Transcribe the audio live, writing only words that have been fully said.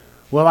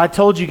Well, I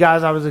told you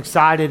guys I was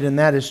excited, and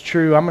that is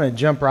true. I'm going to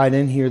jump right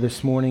in here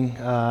this morning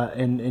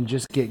and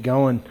just get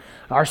going.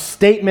 Our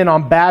statement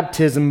on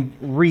baptism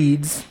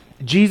reads,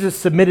 Jesus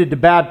submitted to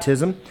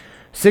baptism,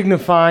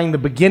 signifying the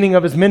beginning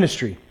of his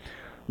ministry.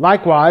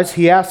 Likewise,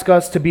 he asks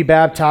us to be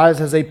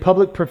baptized as a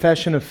public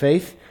profession of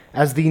faith,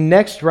 as the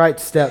next right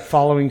step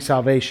following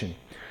salvation.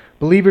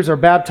 Believers are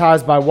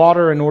baptized by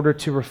water in order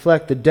to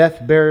reflect the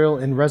death, burial,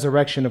 and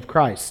resurrection of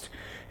Christ.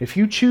 If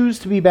you choose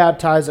to be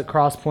baptized at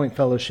CrossPoint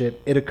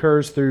Fellowship, it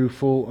occurs through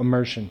full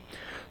immersion.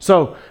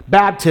 So,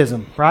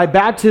 baptism, right?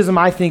 Baptism,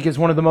 I think, is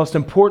one of the most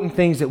important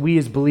things that we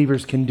as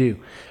believers can do.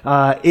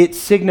 It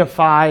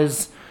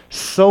signifies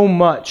so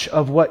much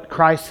of what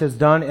Christ has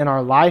done in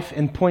our life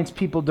and points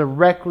people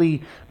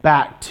directly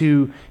back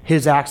to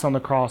his acts on the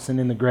cross and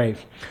in the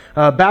grave.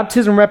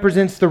 Baptism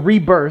represents the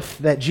rebirth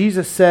that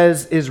Jesus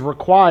says is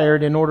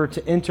required in order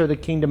to enter the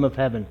kingdom of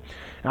heaven.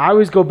 Now, I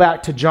always go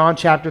back to John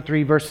chapter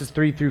 3, verses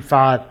 3 through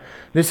 5.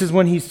 This is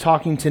when he's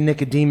talking to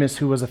Nicodemus,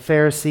 who was a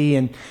Pharisee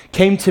and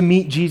came to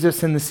meet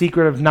Jesus in the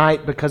secret of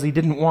night because he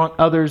didn't want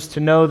others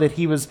to know that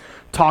he was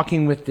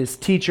talking with this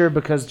teacher,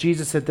 because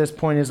Jesus at this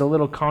point is a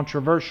little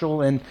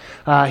controversial, and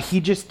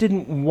he just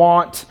didn't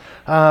want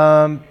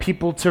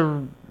people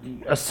to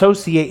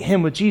associate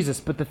him with Jesus.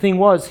 But the thing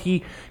was,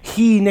 he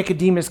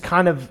Nicodemus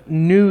kind of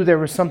knew there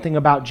was something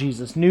about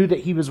Jesus, knew that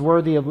he was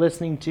worthy of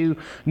listening to,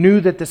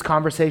 knew that this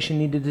conversation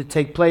needed to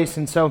take place.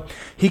 And so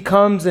he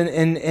comes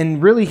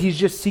and really he's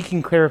just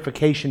seeking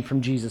clarification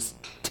from Jesus.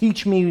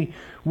 Teach me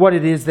what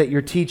it is that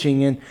you're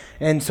teaching.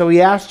 And so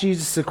he asked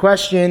Jesus a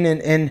question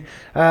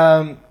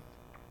and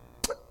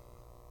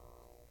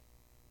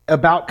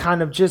about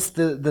kind of just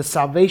the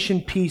salvation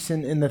piece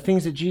and the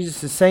things that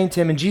Jesus is saying to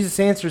him. And Jesus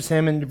answers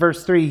him in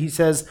verse 3. He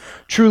says,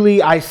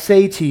 "Truly I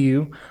say to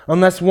you,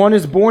 unless one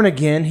is born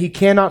again, he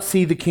cannot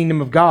see the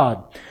kingdom of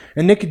God."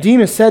 And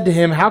Nicodemus said to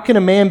him, "How can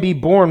a man be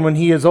born when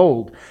he is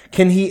old?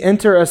 Can he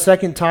enter a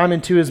second time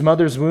into his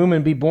mother's womb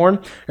and be born?"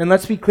 And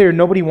let's be clear,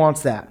 nobody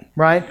wants that,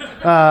 right?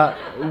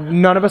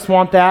 None of us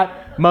want that.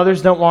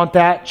 Mothers don't want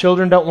that.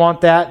 Children don't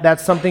want that.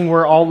 That's something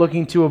we're all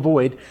looking to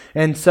avoid.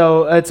 And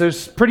so it's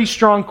a pretty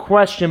strong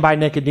question by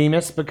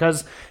Nicodemus,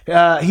 because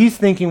he's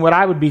thinking what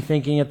I would be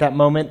thinking at that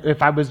moment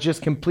if I was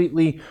just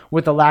completely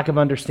with a lack of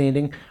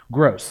understanding.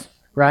 Gross,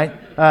 right?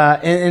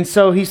 And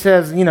so he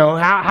says,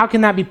 how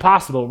can that be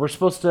possible? We're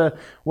supposed to,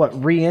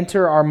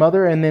 re-enter our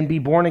mother and then be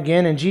born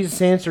again? And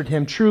Jesus answered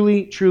him,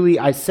 "Truly, truly,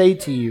 I say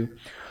to you,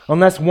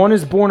 unless one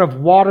is born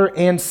of water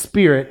and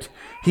spirit,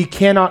 he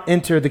cannot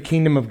enter the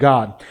kingdom of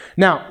God."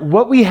 Now,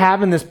 what we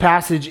have in this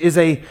passage is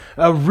a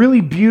really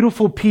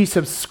beautiful piece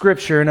of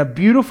scripture and a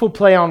beautiful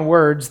play on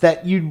words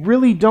that you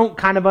really don't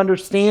kind of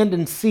understand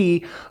and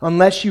see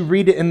unless you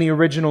read it in the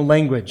original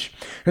language.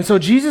 And so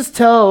Jesus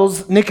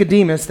tells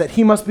Nicodemus that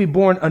he must be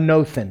born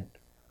anothen,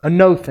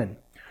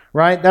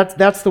 right?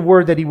 That's the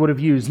word that he would have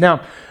used. Now,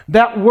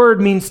 that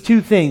word means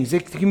two things.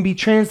 It can be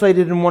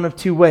translated in one of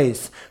two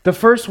ways. The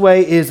first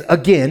way is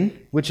again,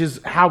 which is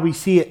how we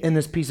see it in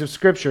this piece of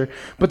scripture.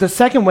 But the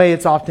second way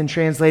it's often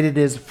translated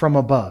is from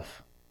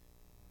above.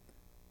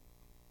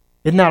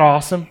 Isn't that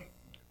awesome?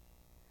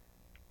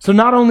 So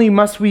not only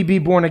must we be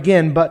born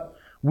again, but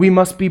we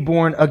must be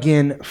born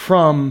again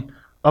from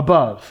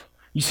above.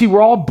 You see,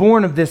 we're all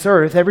born of this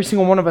earth. Every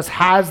single one of us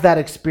has that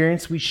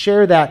experience. We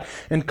share that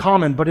in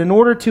common. But in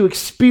order to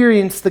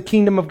experience the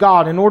kingdom of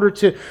God, in order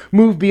to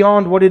move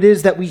beyond what it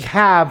is that we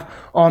have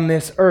on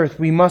this earth,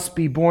 we must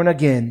be born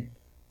again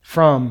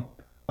from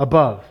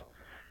above.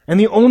 And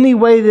the only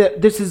way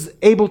that this is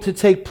able to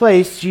take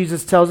place,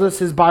 Jesus tells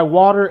us, is by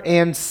water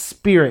and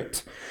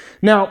spirit.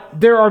 Now,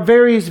 there are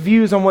various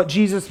views on what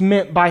Jesus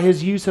meant by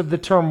his use of the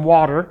term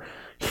water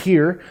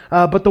here,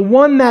 but the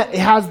one that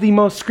has the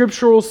most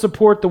scriptural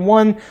support, the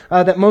one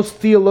that most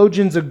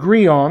theologians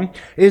agree on,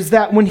 is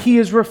that when he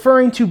is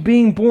referring to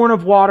being born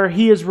of water,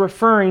 he is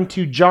referring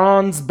to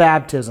John's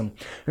baptism.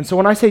 And so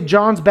when I say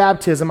John's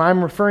baptism,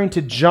 I'm referring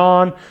to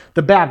John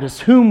the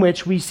Baptist, whom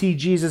which we see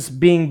Jesus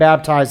being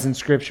baptized in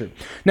Scripture.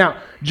 Now,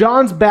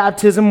 John's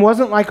baptism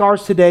wasn't like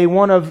ours today,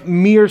 one of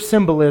mere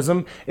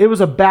symbolism. It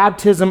was a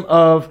baptism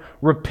of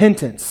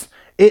repentance.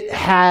 It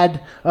had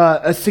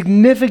a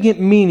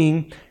significant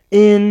meaning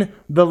in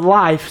the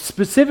life,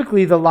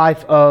 specifically the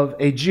life of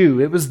a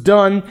Jew. It was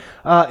done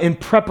in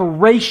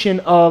preparation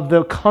of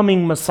the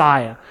coming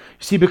Messiah.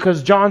 You see,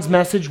 because John's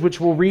message,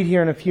 which we'll read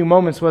here in a few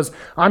moments, was,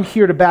 "I'm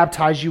here to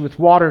baptize you with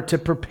water to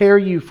prepare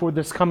you for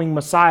this coming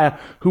Messiah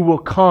who will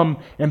come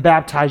and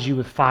baptize you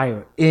with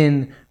fire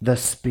in the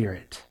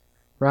Spirit."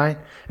 Right?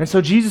 And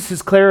so Jesus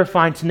is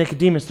clarifying to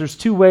Nicodemus, there's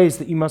two ways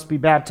that you must be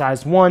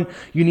baptized. One,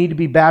 you need to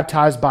be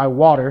baptized by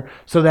water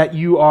so that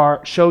you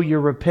show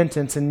your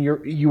repentance and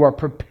you are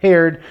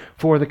prepared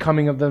for the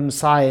coming of the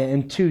Messiah.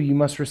 And two, you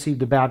must receive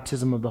the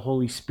baptism of the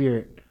Holy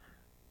Spirit,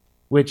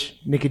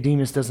 which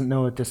Nicodemus doesn't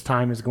know at this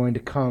time is going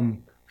to come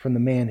from the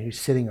man who's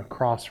sitting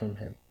across from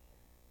him,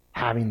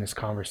 having this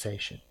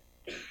conversation.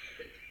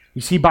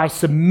 You see, by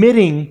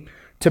submitting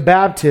to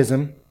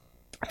baptism,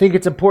 I think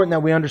it's important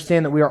that we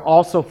understand that we are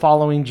also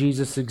following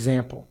Jesus'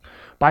 example.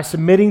 by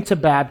submitting to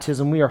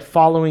baptism, we are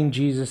following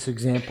Jesus'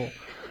 example.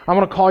 I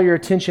want to call your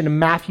attention to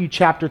Matthew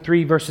chapter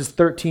 3, verses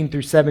 13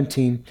 through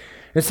 17.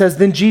 It says,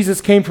 "Then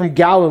Jesus came from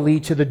Galilee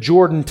to the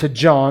Jordan to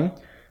John,"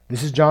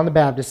 this is John the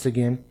Baptist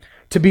again,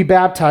 "to be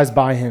baptized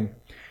by him.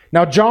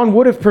 Now John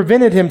would have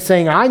prevented him,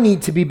 saying, 'I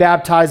need to be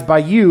baptized by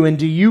you, and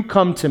do you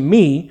come to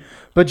me?'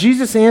 But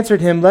Jesus answered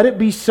him, 'Let it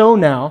be so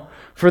now,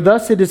 for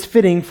thus it is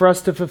fitting for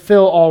us to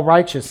fulfill all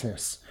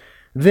righteousness.'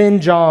 Then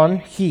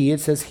John,"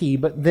 it says he,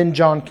 but then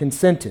John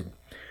consented.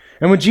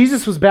 "And when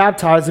Jesus was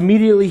baptized,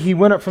 immediately he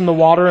went up from the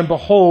water, and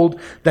behold,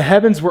 the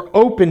heavens were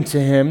opened to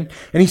him,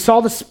 and he saw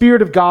the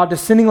Spirit of God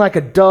descending like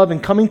a dove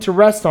and coming to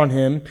rest on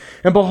him.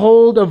 And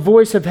behold, a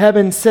voice of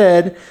heaven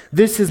said,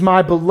 'This is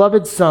my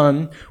beloved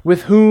Son,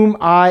 with whom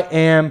I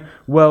am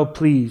well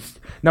pleased.'"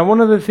 Now, one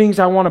of the things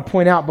I want to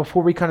point out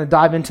before we kind of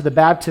dive into the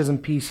baptism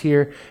piece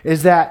here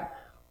is that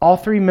all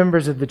three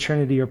members of the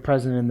Trinity are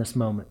present in this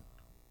moment.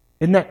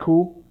 Isn't that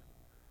cool?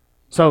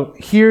 So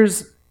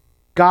here's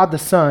God the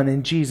Son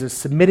and Jesus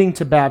submitting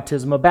to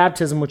baptism, a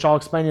baptism which I'll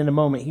explain in a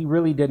moment he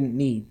really didn't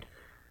need.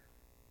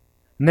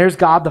 And there's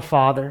God the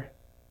Father,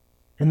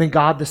 and then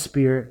God the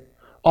Spirit,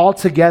 all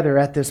together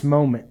at this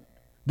moment,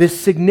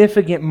 this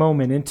significant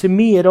moment. And to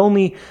me, it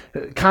only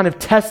kind of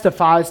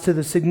testifies to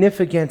the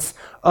significance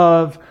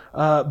of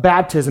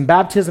baptism.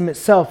 Baptism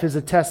itself is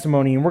a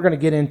testimony, and we're going to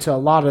get into a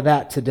lot of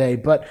that today.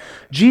 But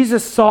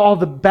Jesus saw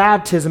the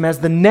baptism as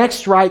the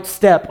next right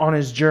step on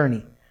his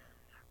journey.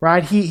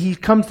 Right? He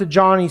comes to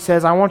John, he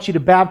says, "I want you to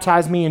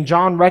baptize me." And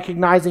John,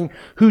 recognizing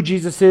who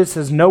Jesus is,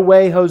 says, "No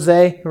way,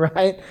 Jose,"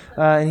 right?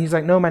 And he's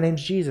like, "No, my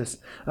name's Jesus."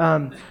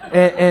 And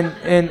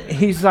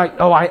he's like,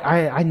 "Oh,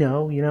 I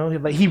know, you know."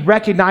 But he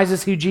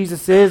recognizes who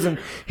Jesus is, and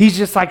he's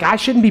just like, "I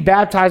shouldn't be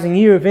baptizing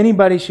you. If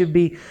anybody should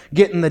be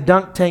getting the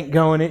dunk tank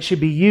going, it should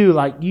be you.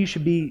 Like, you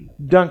should be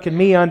dunking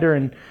me under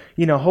and,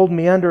 you know, holding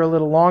me under a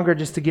little longer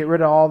just to get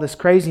rid of all this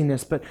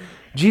craziness." But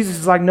Jesus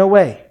is like, "No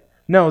way.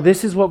 No,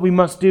 this is what we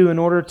must do in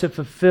order to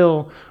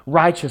fulfill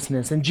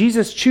righteousness." And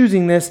Jesus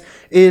choosing this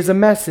is a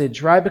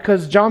message, right?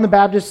 Because John the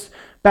Baptist's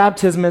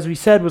baptism, as we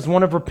said, was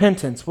one of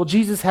repentance. Well,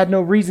 Jesus had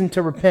no reason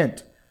to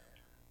repent.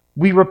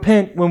 We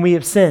repent when we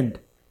have sinned.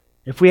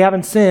 If we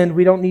haven't sinned,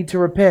 we don't need to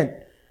repent.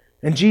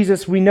 And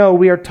Jesus, we know,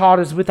 we are taught,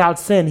 is without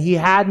sin. He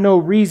had no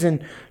reason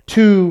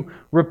to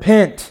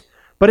repent.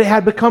 But it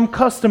had become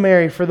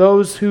customary for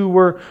those who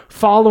were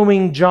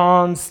following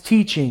John's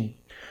teaching.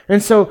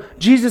 And so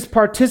Jesus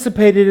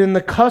participated in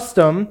the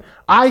custom,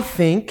 I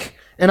think,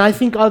 and I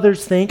think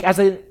others think, as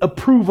an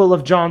approval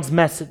of John's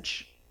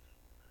message.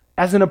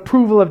 As an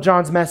approval of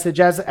John's message,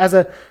 as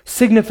a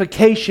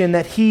signification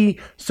that he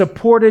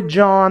supported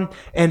John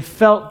and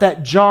felt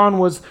that John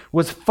was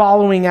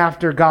following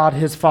after God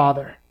his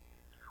Father,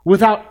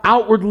 without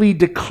outwardly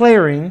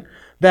declaring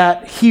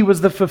that he was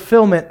the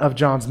fulfillment of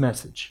John's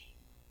message.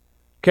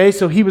 Okay,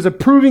 so he was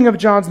approving of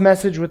John's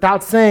message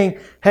without saying,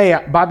 "Hey,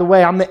 by the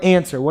way, I'm the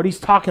answer. What he's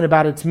talking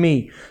about, it's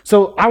me."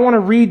 So I want to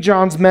read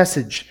John's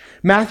message.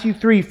 Matthew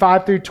 3,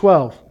 5 through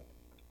 12.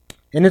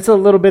 And it's a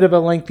little bit of a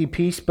lengthy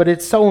piece, but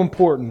it's so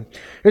important.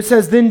 It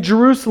says, "Then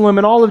Jerusalem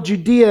and all of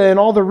Judea and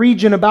all the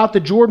region about the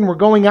Jordan were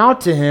going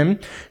out to him,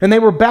 and they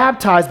were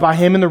baptized by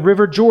him in the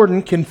river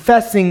Jordan,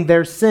 confessing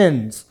their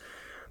sins.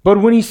 But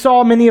when he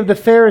saw many of the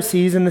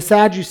Pharisees and the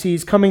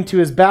Sadducees coming to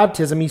his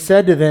baptism, he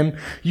said to them,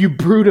 'You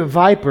brood of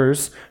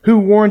vipers, who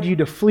warned you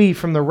to flee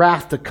from the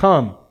wrath to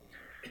come?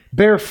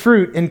 Bear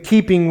fruit in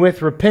keeping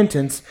with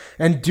repentance,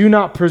 and do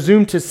not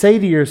presume to say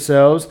to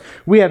yourselves,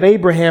 we have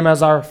Abraham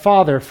as our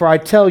father. For I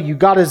tell you,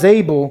 God is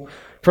able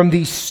from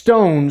these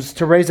stones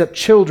to raise up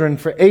children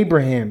for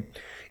Abraham.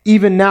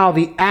 Even now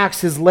the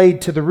axe is laid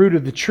to the root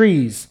of the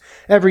trees.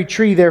 Every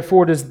tree,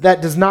 therefore,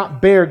 that does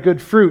not bear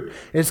good fruit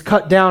is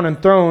cut down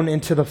and thrown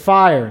into the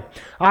fire.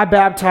 I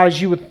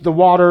baptize you with the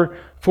water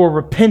for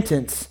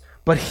repentance,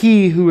 but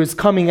he who is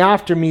coming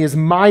after me is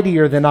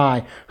mightier than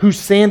I, whose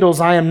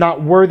sandals I am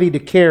not worthy to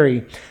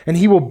carry. And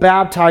he will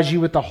baptize you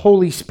with the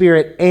Holy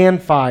Spirit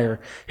and fire.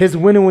 His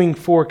winnowing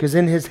fork is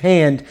in his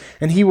hand,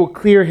 and he will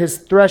clear his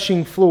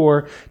threshing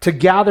floor to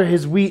gather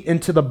his wheat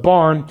into the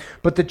barn,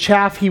 but the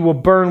chaff he will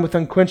burn with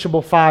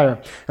unquenchable fire.'"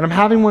 And I'm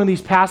having one of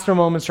these pastor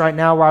moments right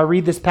now where I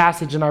read this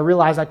passage and I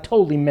realize I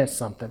totally missed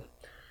something,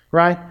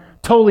 right?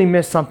 Totally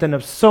missed something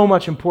of so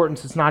much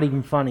importance it's not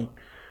even funny.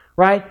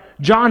 Right?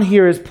 John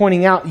here is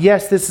pointing out,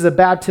 yes, this is a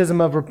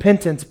baptism of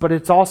repentance, but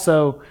it's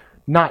also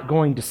not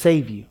going to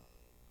save you.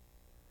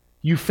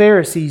 You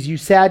Pharisees, you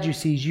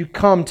Sadducees, you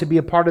come to be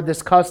a part of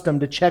this custom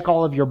to check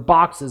all of your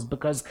boxes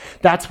because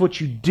that's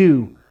what you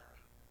do.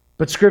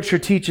 But Scripture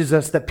teaches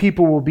us that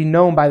people will be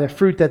known by the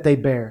fruit that they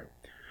bear.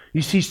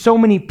 You see, so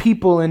many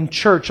people in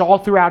church all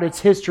throughout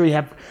its history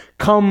have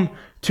come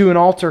to an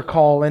altar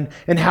call and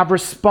have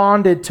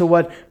responded to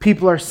what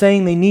people are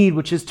saying they need,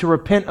 which is to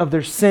repent of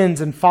their sins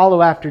and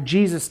follow after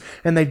Jesus.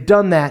 And they've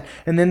done that.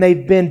 And then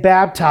they've been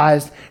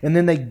baptized. And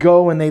then they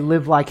go and they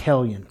live like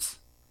hellions.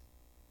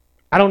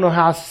 I don't know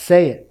how else to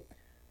say it.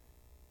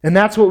 And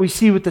that's what we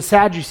see with the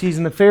Sadducees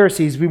and the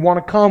Pharisees. We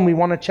want to come, we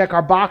want to check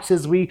our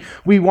boxes, we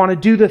want to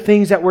do the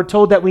things that we're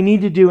told that we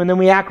need to do, and then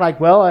we act like,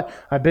 well,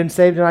 I've been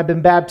saved and I've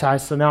been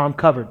baptized, so now I'm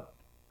covered.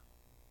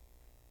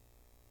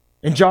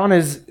 And John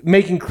is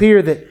making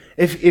clear that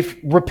if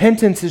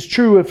repentance is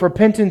true, if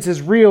repentance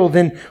is real,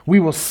 then we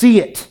will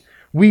see it.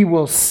 We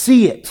will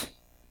see it.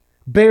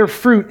 Bear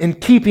fruit in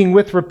keeping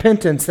with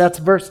repentance. That's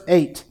verse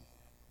 8.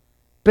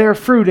 Bear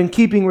fruit in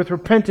keeping with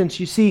repentance.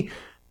 You see,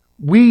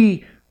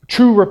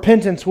 true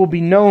repentance will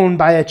be known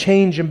by a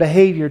change in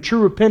behavior.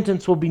 True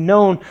repentance will be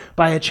known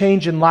by a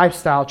change in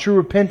lifestyle. True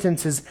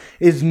repentance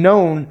is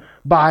known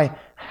by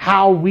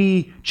how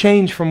we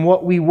change from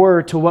what we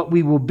were to what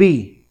we will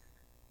be.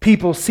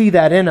 People see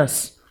that in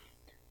us.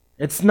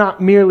 It's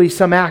not merely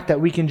some act that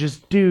we can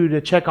just do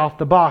to check off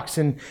the box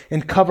and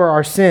cover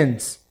our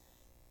sins.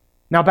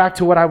 Now back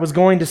to what I was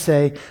going to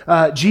say.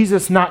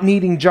 Jesus not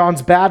needing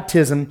John's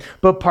baptism,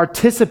 but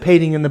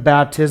participating in the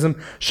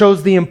baptism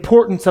shows the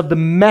importance of the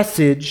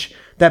message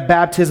that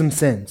baptism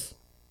sends.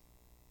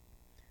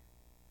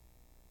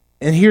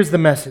 And here's the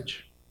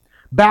message.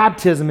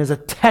 Baptism is a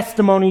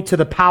testimony to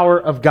the power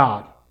of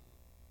God.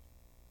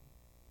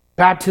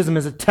 Baptism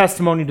is a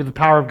testimony to the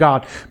power of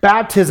God.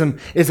 Baptism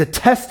is a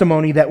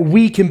testimony that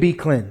we can be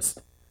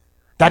cleansed.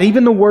 That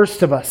even the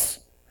worst of us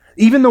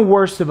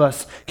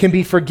can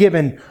be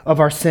forgiven of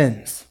our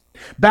sins.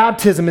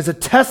 Baptism is a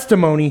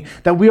testimony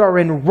that we are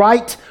in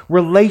right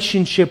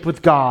relationship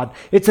with God.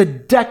 It's a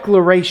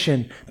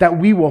declaration that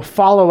we will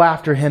follow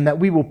after Him, that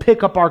we will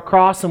pick up our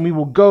cross and we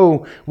will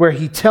go where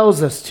He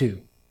tells us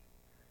to.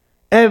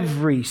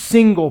 Every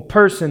single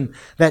person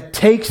that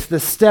takes the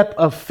step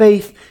of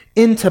faith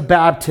into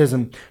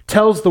baptism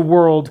tells the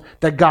world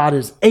that God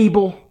is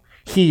able,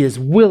 He is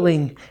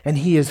willing, and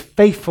He is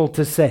faithful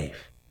to save.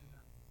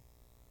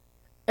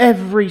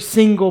 Every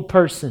single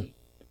person.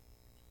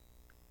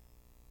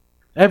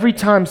 Every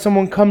time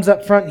someone comes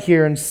up front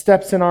here and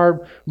steps in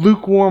our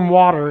lukewarm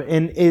water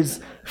and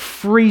is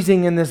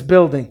freezing in this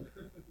building,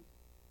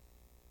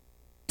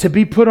 to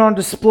be put on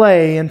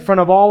display in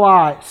front of all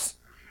eyes,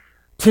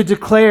 to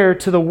declare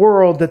to the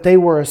world that they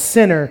were a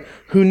sinner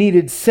who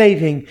needed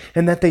saving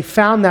and that they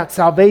found that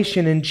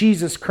salvation in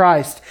Jesus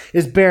Christ,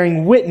 is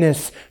bearing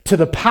witness to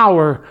the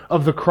power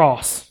of the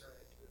cross.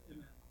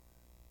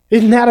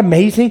 Isn't that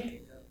amazing?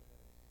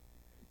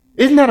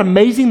 Isn't that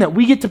amazing that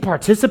we get to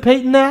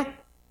participate in that?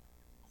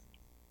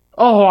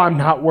 Oh, I'm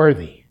not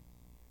worthy.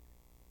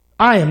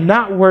 I am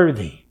not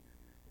worthy.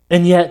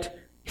 And yet,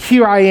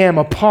 here I am,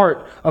 a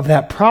part of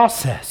that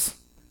process.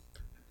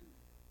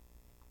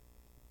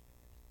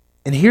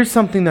 And here's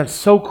something that's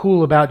so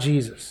cool about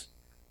Jesus.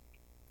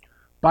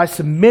 By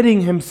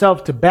submitting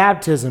Himself to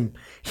baptism,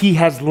 He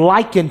has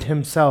likened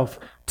Himself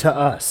to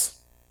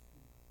us.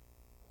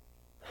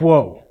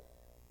 Whoa.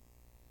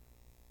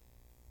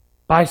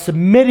 By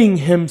submitting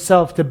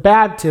Himself to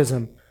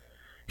baptism,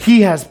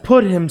 He has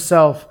put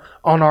Himself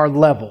on our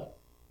level.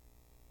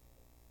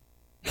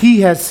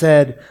 He has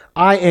said,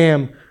 I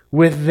am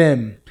with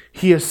them.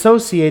 He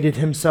associated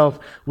Himself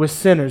with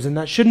sinners. And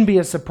that shouldn't be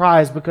a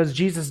surprise because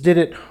Jesus did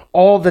it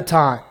all the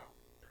time.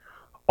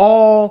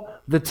 All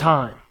the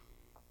time.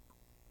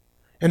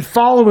 And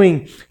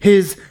following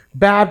His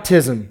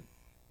baptism,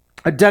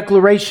 a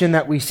declaration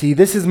that we see,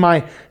 this is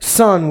my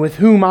Son with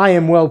whom I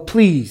am well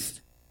pleased.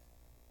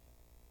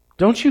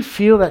 Don't you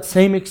feel that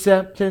same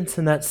acceptance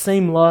and that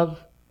same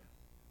love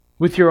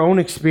with your own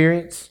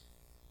experience?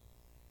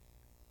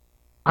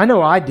 I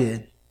know I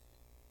did.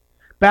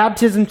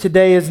 Baptism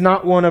today is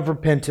not one of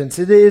repentance.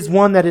 It is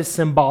one that is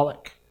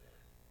symbolic.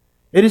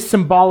 It is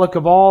symbolic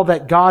of all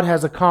that God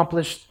has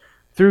accomplished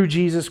through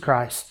Jesus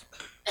Christ.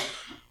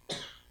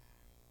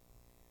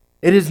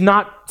 It is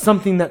not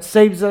something that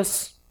saves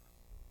us.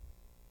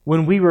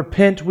 When we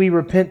repent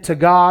to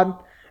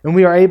God, and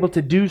we are able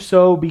to do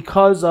so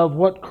because of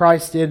what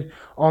Christ did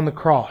on the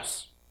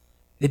cross.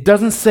 It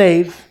doesn't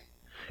save.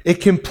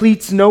 It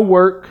completes no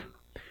work.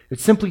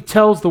 It simply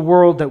tells the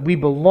world that we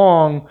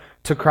belong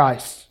to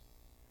Christ.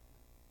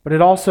 But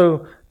it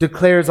also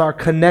declares our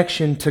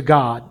connection to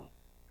God.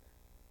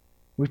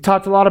 We've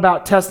talked a lot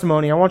about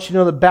testimony. I want you to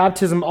know that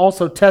baptism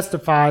also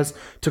testifies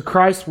to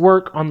Christ's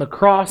work on the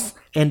cross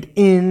and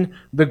in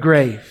the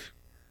grave.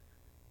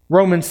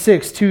 Romans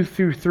 6,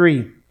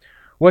 2-3.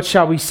 What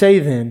shall we say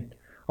then?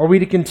 Are we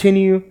to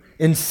continue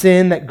in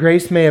sin that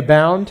grace may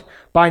abound?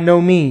 By no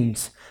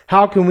means.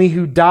 How can we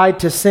who died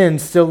to sin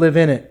still live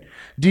in it?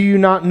 Do you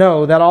not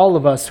know that all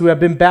of us who have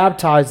been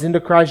baptized into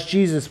Christ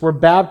Jesus were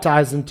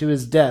baptized into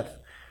His death?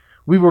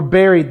 We were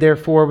buried,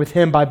 therefore, with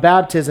Him by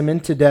baptism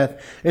into death,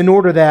 in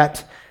order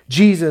that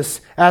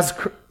just as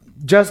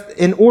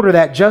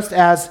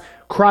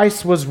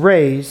Christ was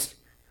raised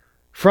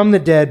from the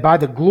dead by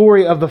the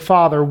glory of the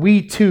Father,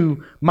 we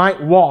too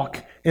might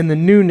walk in the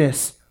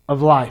newness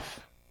of life.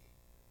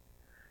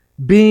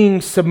 Being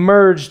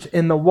submerged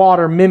in the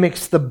water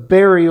mimics the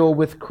burial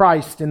with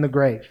Christ in the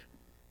grave.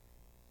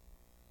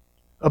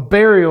 A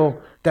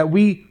burial that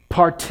we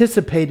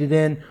participated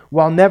in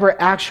while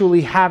never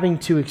actually having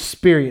to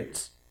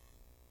experience.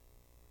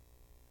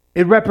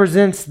 It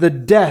represents the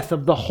death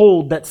of the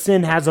hold that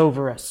sin has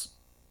over us.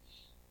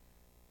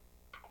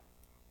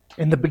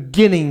 And the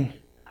beginning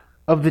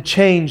of the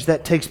change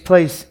that takes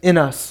place in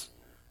us.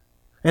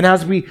 And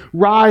as we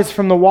rise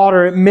from the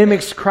water, it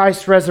mimics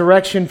Christ's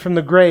resurrection from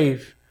the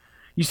grave.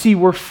 You see,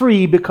 we're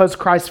free because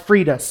Christ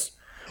freed us.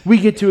 We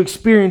get to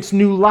experience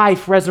new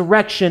life,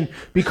 resurrection,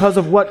 because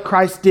of what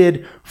Christ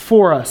did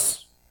for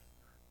us.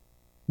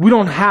 We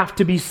don't have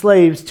to be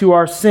slaves to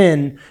our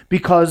sin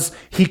because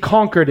He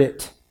conquered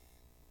it.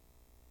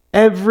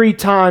 Every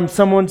time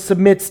someone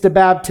submits to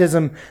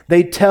baptism,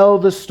 they tell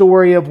the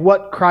story of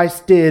what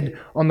Christ did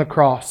on the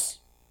cross.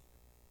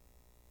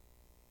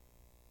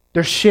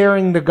 They're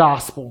sharing the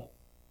gospel.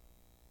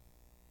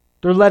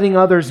 They're letting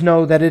others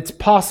know that it's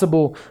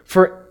possible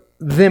for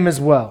them as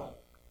well.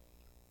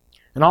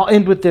 And I'll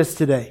end with this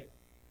today.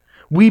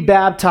 We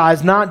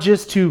baptize not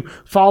just to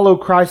follow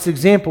Christ's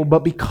example,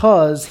 but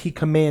because He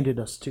commanded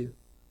us to.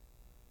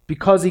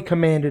 Because He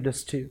commanded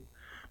us to.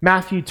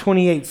 Matthew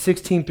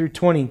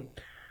 28:16-20.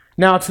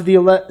 Now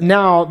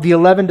the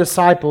 11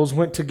 disciples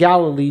went to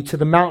Galilee, to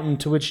the mountain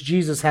to which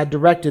Jesus had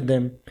directed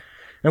them.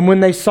 And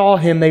when they saw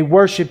Him, they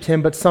worshipped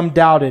Him, but some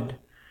doubted.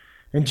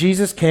 And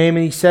Jesus came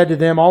and He said to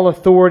them, "All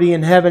authority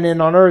in heaven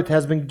and on earth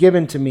has been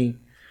given to me.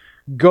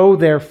 Go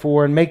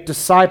therefore and make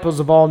disciples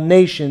of all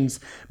nations,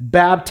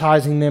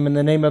 baptizing them in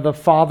the name of the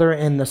Father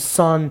and the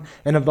Son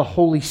and of the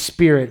Holy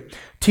Spirit,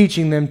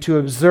 teaching them to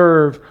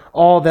observe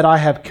all that I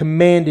have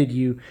commanded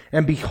you.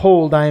 And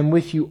behold, I am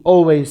with you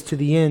always to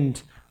the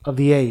end of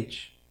the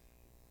age."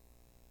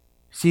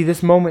 See,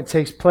 this moment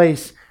takes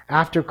place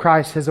after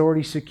Christ has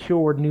already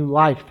secured new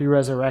life through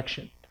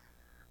resurrection.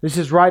 This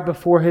is right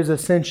before His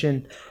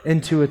ascension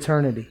into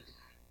eternity.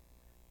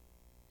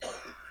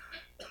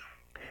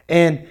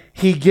 And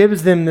He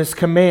gives them this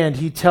command.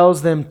 He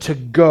tells them to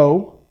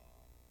go,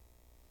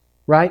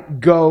 right?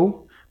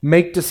 Go,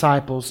 make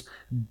disciples,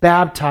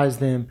 baptize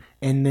them,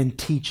 and then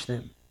teach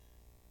them.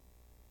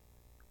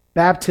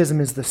 Baptism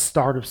is the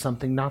start of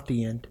something, not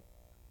the end.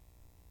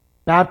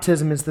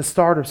 Baptism is the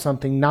start of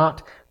something,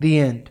 not the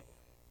end.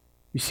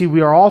 You see,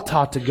 we are all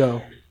taught to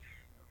go.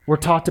 We're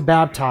taught to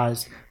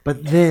baptize,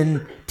 but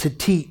then to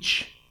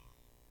teach.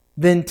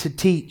 Then to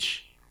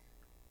teach.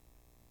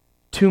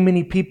 Too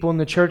many people in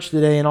the church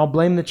today, and I'll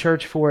blame the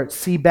church for it,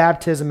 see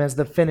baptism as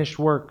the finished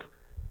work.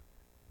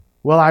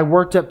 Well, I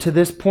worked up to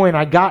this point.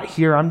 I got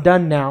here. I'm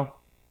done now.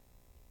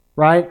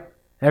 Right?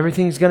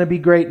 Everything's going to be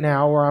great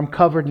now, or I'm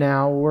covered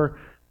now,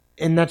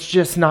 and that's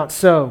just not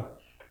so.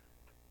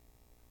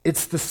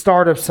 It's the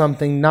start of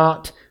something,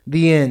 not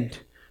the end.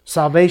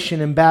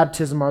 Salvation and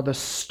baptism are the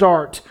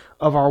start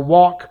of our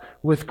walk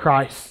with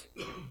Christ.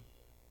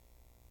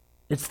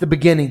 It's the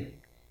beginning.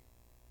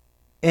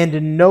 And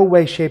in no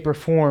way, shape, or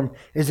form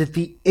is it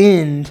the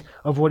end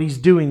of what He's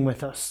doing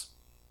with us.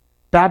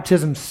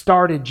 Baptism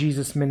started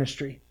Jesus'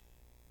 ministry.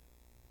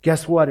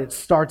 Guess what? It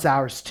starts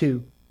ours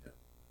too.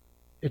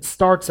 It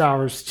starts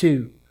ours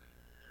too.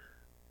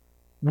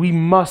 We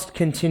must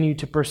continue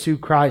to pursue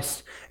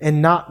Christ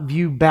and not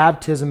view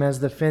baptism as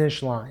the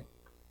finish line.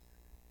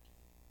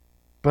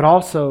 But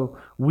also,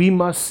 we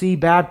must see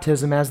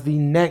baptism as the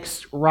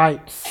next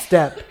right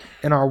step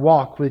in our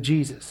walk with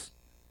Jesus.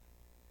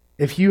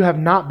 If you have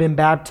not been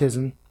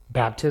baptizemed,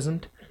 that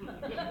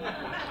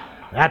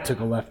took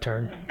a left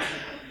turn.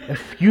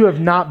 If you have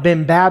not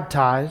been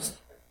baptized,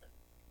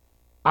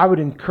 I would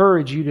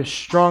encourage you to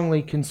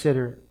strongly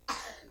consider it.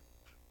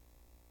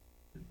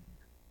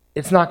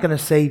 It's not going to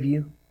save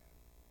you.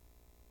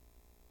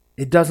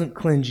 It doesn't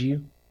cleanse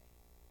you.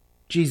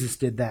 Jesus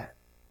did that.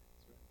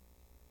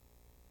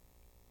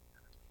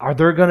 Are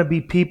there going to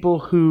be people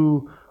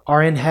who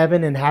are in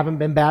heaven and haven't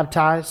been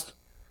baptized?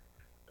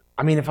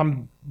 I mean, if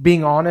I'm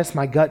being honest,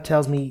 my gut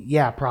tells me,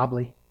 yeah,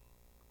 probably.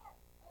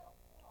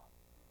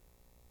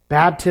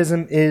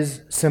 Baptism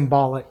is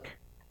symbolic.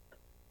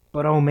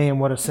 But oh man,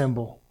 what a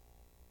symbol.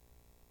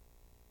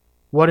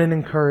 What an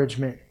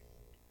encouragement.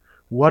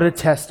 What a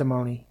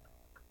testimony.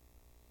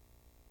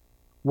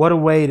 What a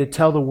way to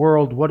tell the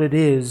world what it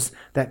is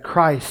that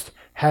Christ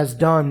has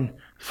done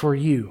for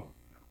you.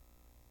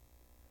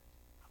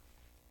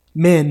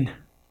 Men,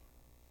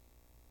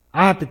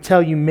 I have to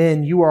tell you,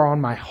 men, you are on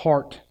my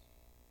heart.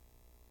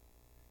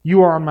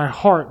 You are on my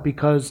heart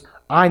because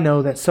I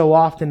know that so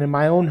often in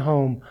my own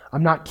home,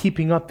 I'm not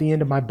keeping up the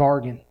end of my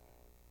bargain.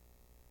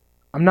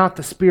 I'm not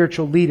the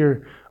spiritual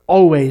leader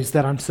always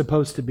that I'm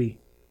supposed to be.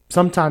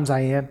 Sometimes I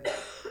am.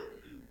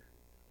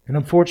 And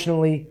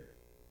unfortunately,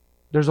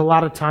 there's a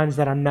lot of times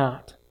that I'm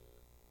not.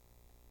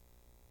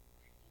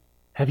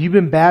 Have you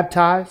been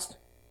baptized?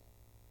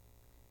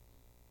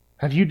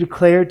 Have you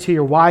declared to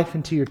your wife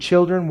and to your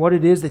children what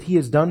it is that He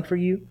has done for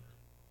you?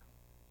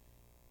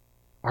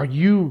 Are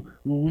you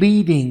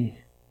leading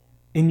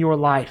in your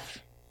life?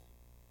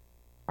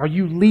 Are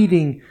you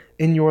leading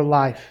in your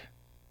life?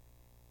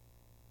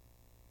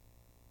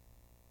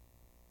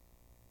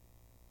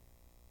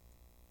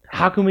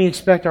 How can we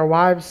expect our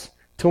wives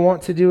to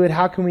want to do it?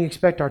 How can we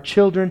expect our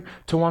children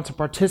to want to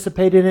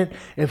participate in it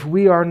if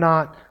we are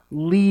not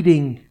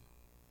leading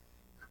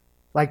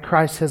like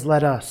Christ has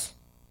led us?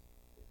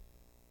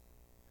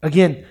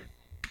 Again,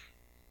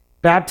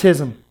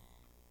 baptism,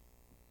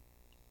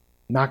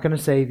 not going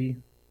to save you.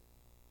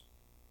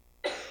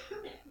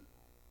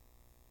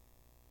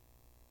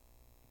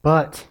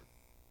 But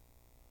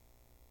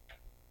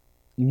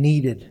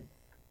needed.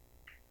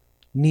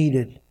 I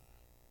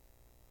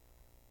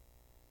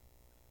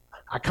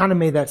kind of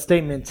made that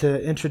statement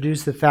to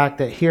introduce the fact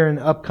that here in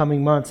the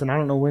upcoming months, and I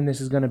don't know when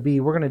this is going to be,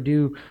 we're going to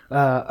do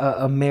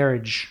a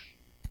marriage.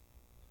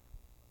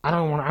 I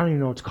don't even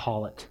know what to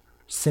call it.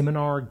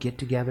 Seminar, get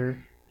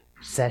together,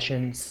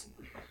 sessions.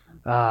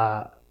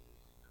 I'm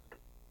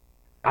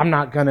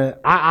not gonna.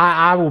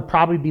 I will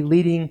probably be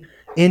leading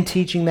in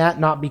teaching that,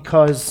 not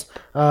because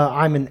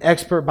I'm an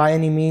expert by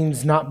any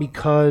means, not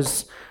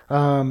because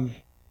I'm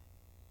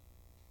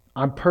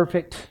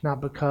perfect, not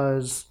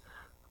because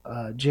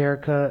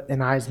Jerica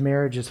and I's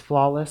marriage is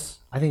flawless.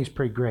 I think it's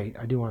pretty great.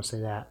 I do want to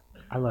say that.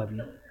 I love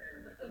you.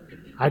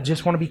 I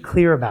just want to be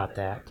clear about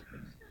that.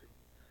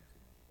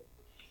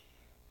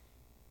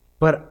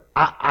 But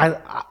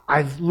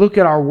I look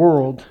at our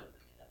world.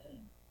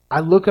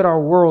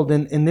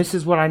 And this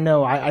is what I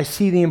know. I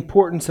see the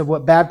importance of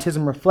what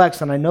baptism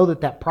reflects, and I know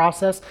that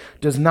process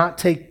does not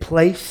take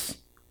place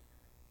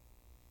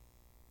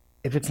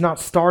if it's not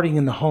starting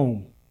in the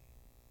home.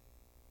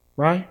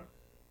 Right?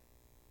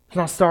 It's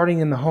not starting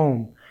in the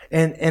home.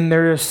 And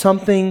there is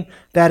something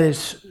that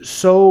is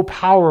so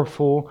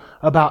powerful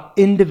about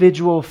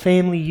individual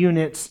family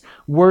units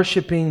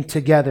worshiping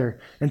together.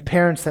 And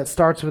parents, that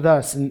starts with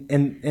us.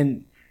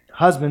 And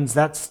husbands,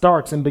 that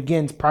starts and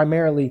begins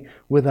primarily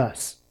with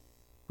us.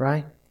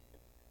 Right?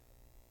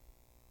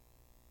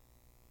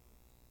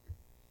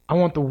 I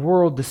want the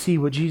world to see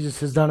what Jesus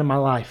has done in my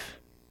life.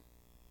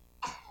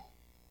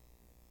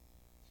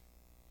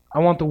 I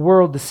want the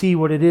world to see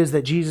what it is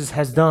that Jesus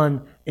has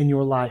done in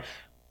your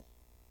life.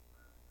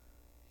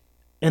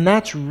 And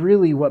that's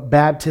really what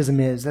baptism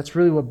is. That's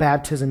really what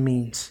baptism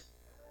means.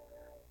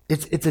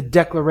 It's a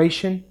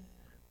declaration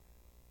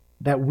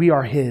that we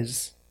are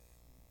His,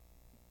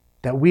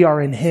 that we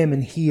are in Him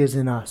and He is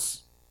in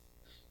us.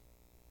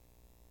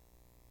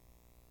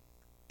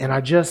 And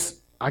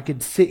I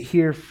could sit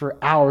here for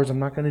hours. I'm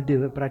not going to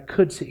do it, but I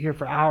could sit here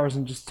for hours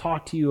and just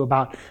talk to you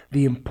about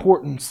the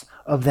importance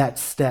of that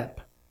step.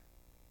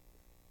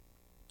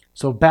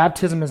 So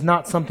baptism is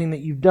not something that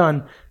you've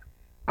done.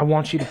 I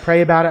want you to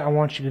pray about it. I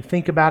want you to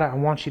think about it. I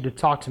want you to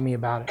talk to me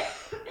about it.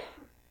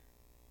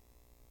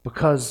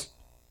 Because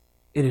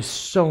it is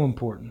so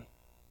important.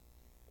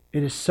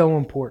 It is so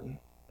important.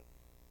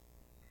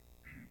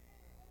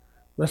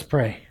 Let's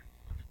pray.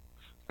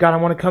 God, I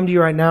want to come to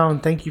you right now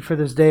and thank you for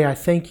this day. I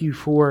thank you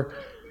for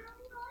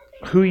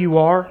who you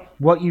are,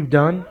 what you've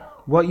done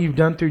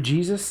through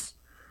Jesus.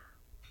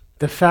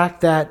 The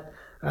fact that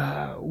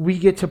we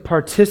get to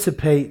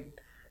participate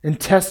in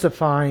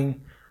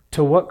testifying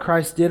to what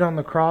Christ did on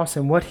the cross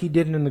and what He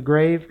did in the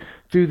grave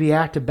through the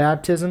act of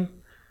baptism.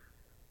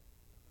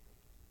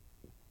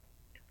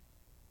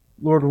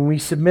 Lord, when we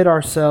submit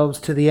ourselves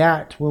to the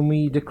act, when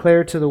we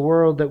declare to the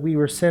world that we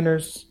were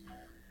sinners,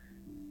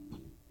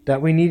 that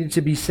we needed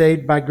to be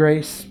saved by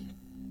grace,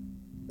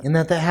 and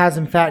that has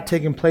in fact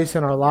taken place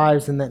in our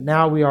lives, and that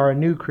now we are a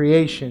new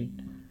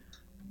creation.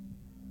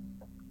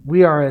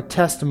 We are a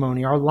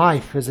testimony. Our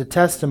life is a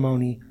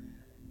testimony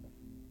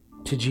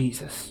to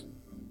Jesus.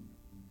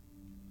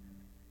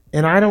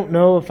 And I don't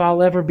know if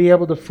I'll ever be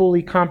able to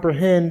fully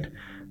comprehend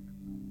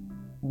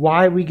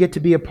why we get to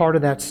be a part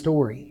of that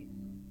story.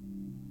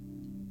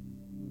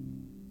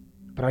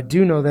 But I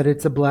do know that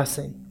it's a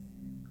blessing.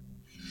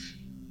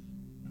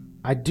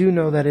 I do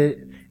know that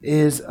it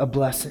is a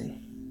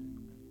blessing.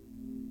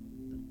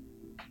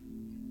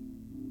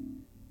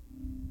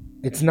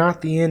 It's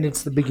not the end,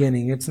 it's the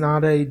beginning. It's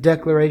not a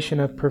declaration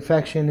of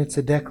perfection, it's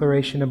a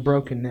declaration of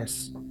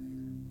brokenness,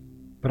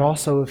 but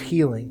also of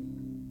healing.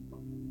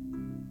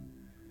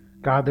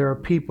 God, there are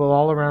people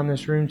all around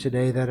this room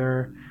today that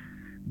are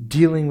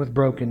dealing with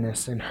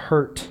brokenness and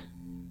hurt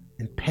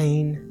and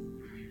pain,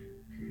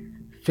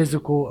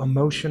 physical,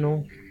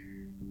 emotional.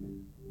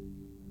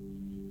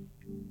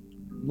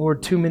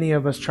 Lord, too many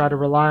of us try to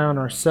rely on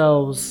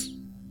ourselves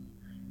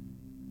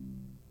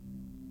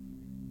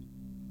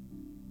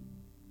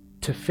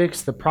to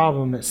fix the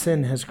problem that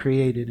sin has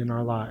created in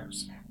our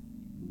lives.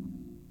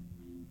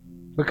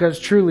 Because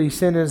truly,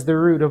 sin is the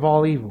root of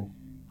all evil.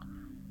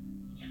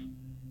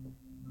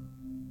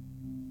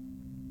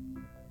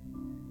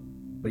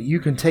 But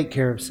you can take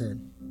care of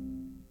sin.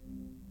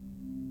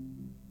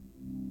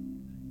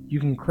 You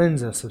can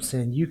cleanse us of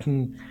sin. You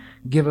can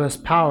give us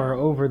power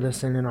over the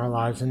sin in our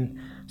lives. And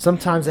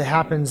sometimes it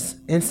happens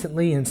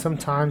instantly, and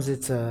sometimes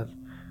it's a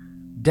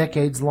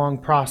decades-long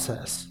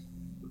process.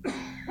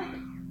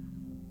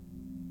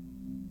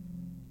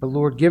 But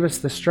Lord, give us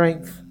the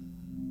strength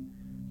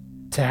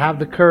to have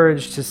the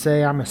courage to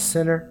say, I'm a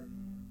sinner.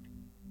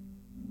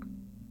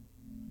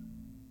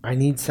 I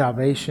need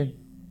salvation.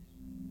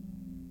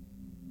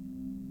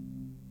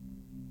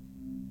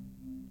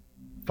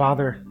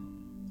 Father,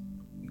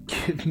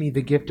 give me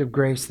the gift of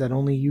grace that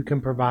only you can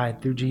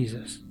provide through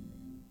Jesus.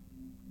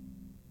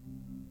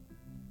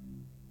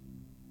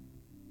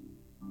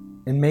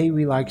 And may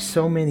we, like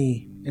so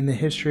many in the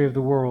history of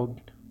the world,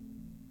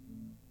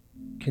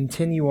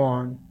 continue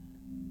on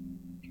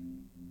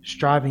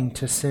striving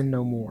to sin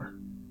no more.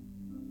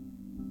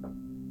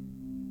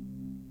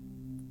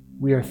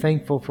 We are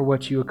thankful for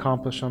what you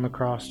accomplished on the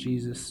cross,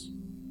 Jesus.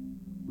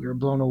 We are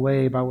blown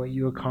away by what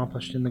you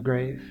accomplished in the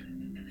grave,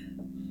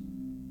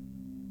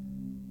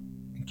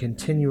 and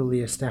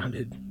continually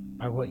astounded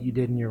by what you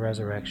did in your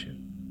resurrection.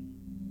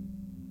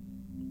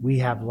 We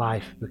have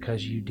life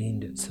because you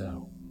deemed it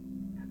so.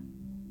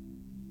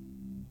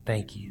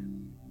 Thank you.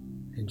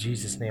 In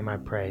Jesus' name I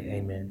pray,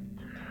 amen.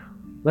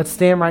 Let's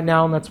stand right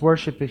now and let's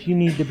worship. If you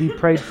need to be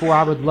prayed for,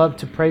 I would love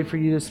to pray for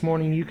you this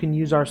morning. You can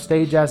use our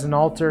stage as an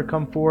altar.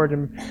 Come forward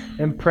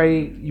and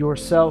pray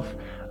yourself.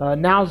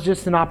 Now's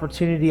just an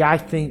opportunity, I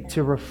think,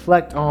 to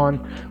reflect on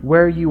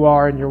where you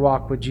are in your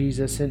walk with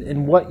Jesus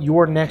and what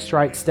your next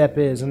right step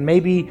is. And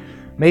maybe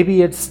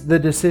it's the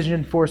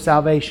decision for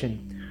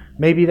salvation.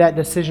 Maybe that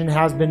decision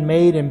has been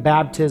made and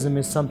baptism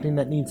is something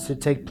that needs to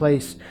take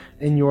place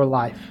in your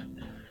life.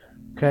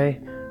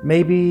 Okay?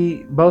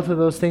 Maybe both of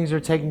those things are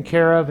taken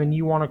care of and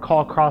you want to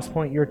call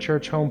CrossPoint your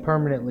church home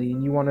permanently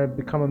and you want to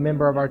become a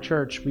member of our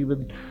church. We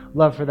would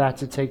love for that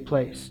to take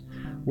place.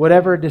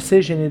 Whatever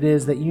decision it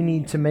is that you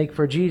need to make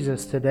for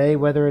Jesus today,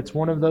 whether it's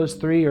one of those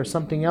three or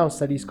something else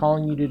that He's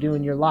calling you to do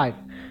in your life,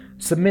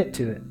 submit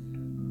to it.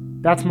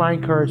 That's my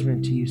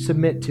encouragement to you.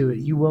 Submit to it.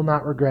 You will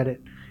not regret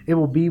it. It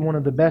will be one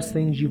of the best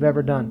things you've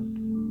ever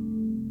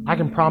done. I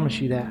can promise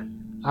you that.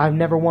 I've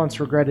never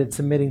once regretted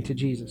submitting to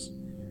Jesus.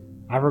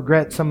 I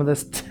regret some of the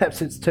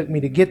steps it took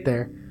me to get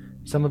there,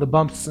 some of the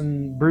bumps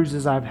and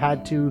bruises I've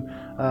had to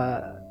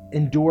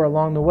endure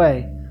along the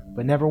way,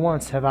 but never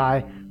once have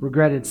I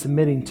regretted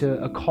submitting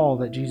to a call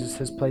that Jesus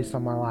has placed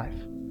on my life.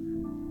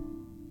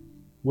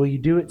 Will you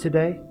do it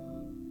today?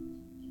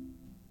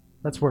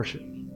 Let's worship.